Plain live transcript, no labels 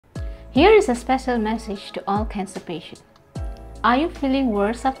Here is a special message to all cancer patients. Are you feeling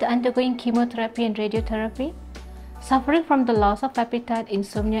worse after undergoing chemotherapy and radiotherapy? Suffering from the loss of appetite,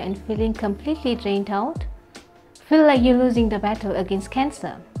 insomnia, and feeling completely drained out? Feel like you're losing the battle against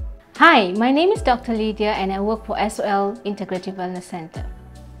cancer? Hi, my name is Dr. Lydia and I work for SOL Integrative Wellness Center.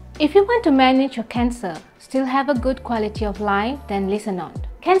 If you want to manage your cancer, still have a good quality of life, then listen on.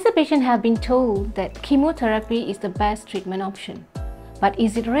 Cancer patients have been told that chemotherapy is the best treatment option. But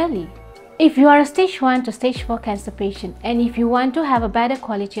is it really? If you are a stage 1 to stage 4 cancer patient and if you want to have a better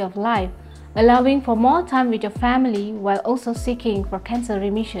quality of life, allowing for more time with your family while also seeking for cancer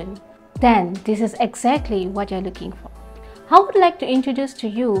remission, then this is exactly what you're looking for. I would like to introduce to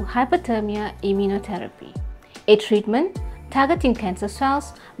you Hyperthermia Immunotherapy, a treatment targeting cancer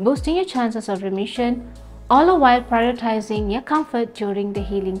cells, boosting your chances of remission, all the while prioritizing your comfort during the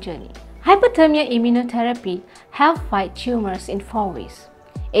healing journey. Hyperthermia Immunotherapy helps fight tumors in 4 ways.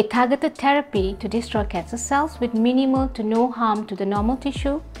 A targeted therapy to destroy cancer cells with minimal to no harm to the normal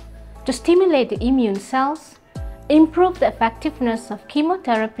tissue, to stimulate the immune cells, improve the effectiveness of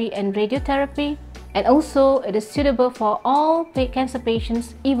chemotherapy and radiotherapy, and also it is suitable for all cancer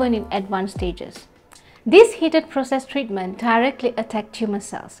patients even in advanced stages. This heated process treatment directly attacks tumor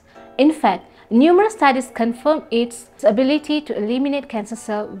cells. In fact, numerous studies confirm its ability to eliminate cancer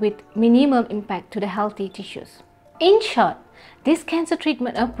cells with minimal impact to the healthy tissues. In short, this cancer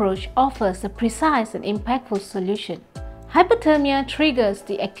treatment approach offers a precise and impactful solution. Hyperthermia triggers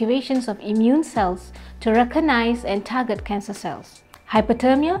the activations of immune cells to recognize and target cancer cells.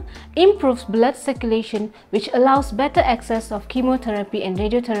 Hyperthermia improves blood circulation, which allows better access of chemotherapy and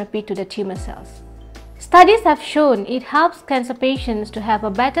radiotherapy to the tumor cells. Studies have shown it helps cancer patients to have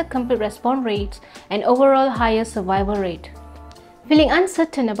a better complete response rate and overall higher survival rate. Feeling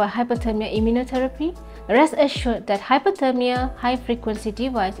uncertain about hyperthermia immunotherapy? Rest assured that Hyperthermia high-frequency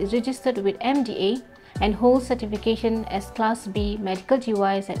device is registered with MDA and holds certification as Class B medical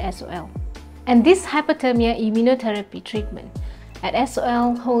device at SOL. And this Hyperthermia immunotherapy treatment at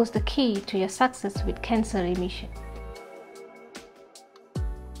SOL holds the key to your success with cancer remission.